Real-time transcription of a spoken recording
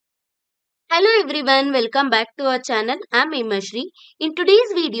Hello everyone, welcome back to our channel. I'm Imashri. In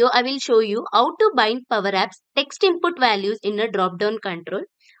today's video, I will show you how to bind Power Apps text input values in a drop-down control.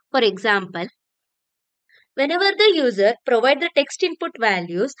 For example, whenever the user provide the text input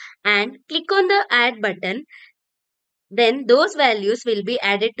values and click on the add button, then those values will be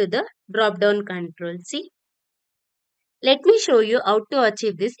added to the drop-down control. See, let me show you how to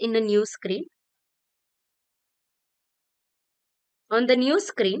achieve this in a new screen. On the new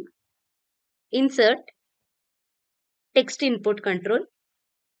screen, insert text input control.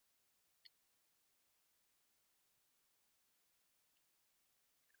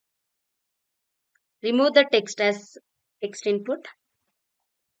 Remove the text as text input.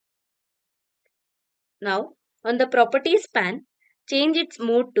 Now, on the properties pane, change its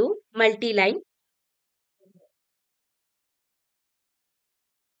mode to multi-line.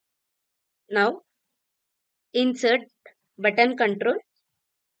 Now, insert button control.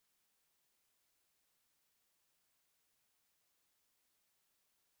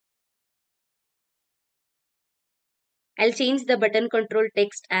 I'll change the button control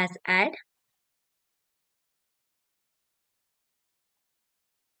text as add.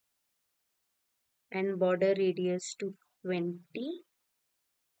 And border radius to 20.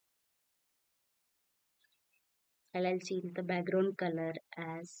 And I'll change the background color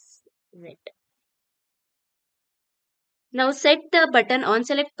as red. Now set the button on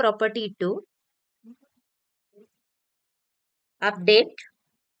select property to update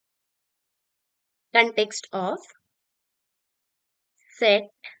context of set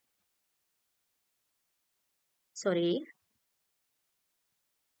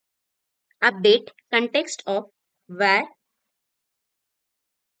update context of where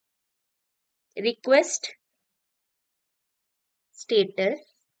request status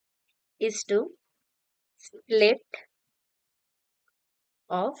is to split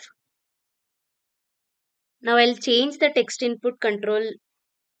of. Now I'll change the text input control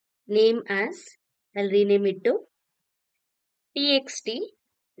name as, I'll rename it to txt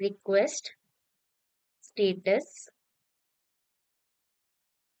request status.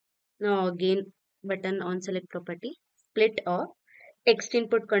 Now again button on select property, split of text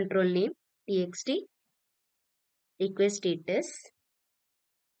input control name txt request status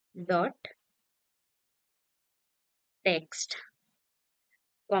dot text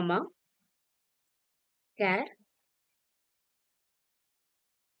comma char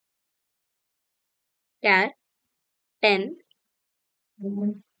 10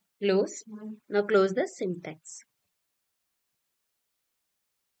 close. Now close the syntax.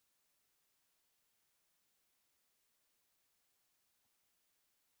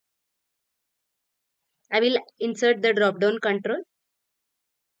 I will insert the drop down control.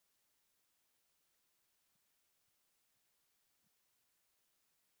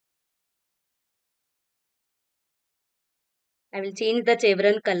 I will change the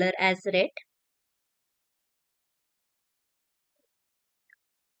chevron color as red.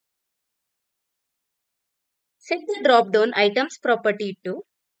 Set the drop down items property to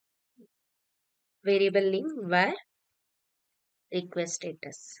variable name where request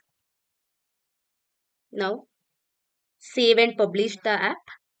status. Now save and publish the app.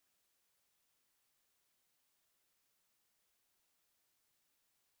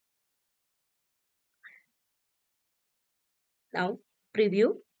 Now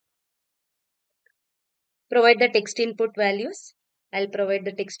preview. Provide the text input values. I'll provide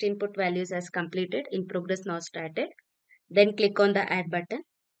the text input values as completed, in progress now started. Then click on the add button.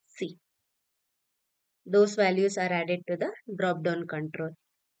 See, those values are added to the drop down control.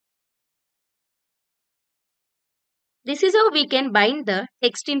 This is how we can bind the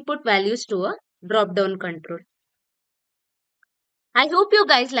text input values to a drop down control. I hope you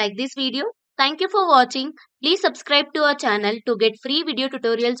guys like this video. Thank you for watching. Please subscribe to our channel to get free video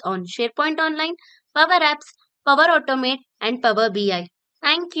tutorials on SharePoint Online, Power Apps, Power Automate and Power BI.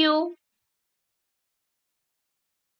 Thank you.